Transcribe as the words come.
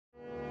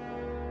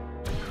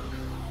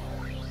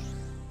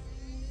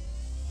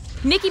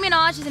Nicki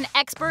Minaj is an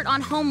expert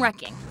on home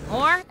wrecking,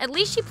 or at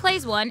least she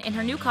plays one in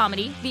her new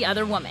comedy, The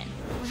Other Woman.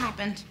 What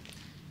happened?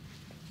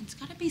 It's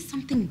gotta be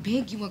something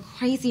big. You were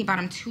crazy about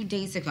him 2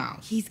 days ago.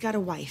 He's got a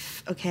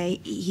wife,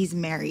 okay? He's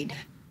married.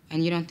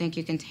 And you don't think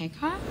you can take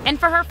her? And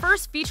for her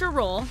first feature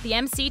role, the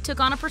MC took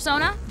on a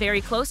persona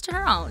very close to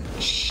her own.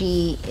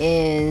 She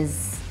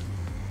is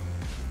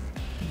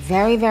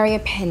very, very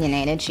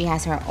opinionated. She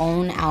has her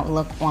own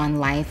outlook on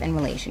life and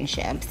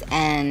relationships,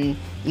 and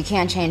you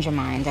can't change your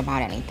mind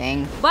about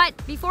anything. But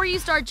before you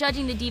start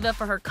judging the diva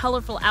for her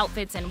colorful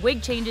outfits and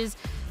wig changes,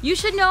 you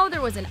should know there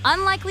was an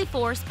unlikely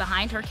force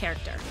behind her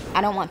character.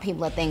 I don't want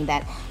people to think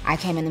that I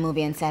came in the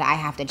movie and said I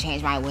have to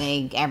change my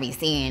wig every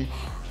scene.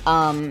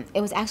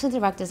 It was actually the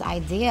director's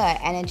idea,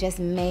 and it just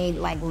made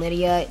like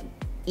Lydia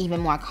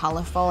even more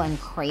colorful and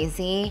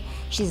crazy.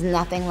 She's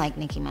nothing like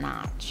Nicki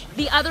Minaj.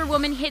 The Other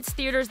Woman hits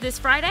theaters this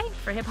Friday.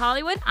 For Hip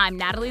Hollywood, I'm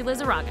Natalie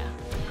Lizarraga.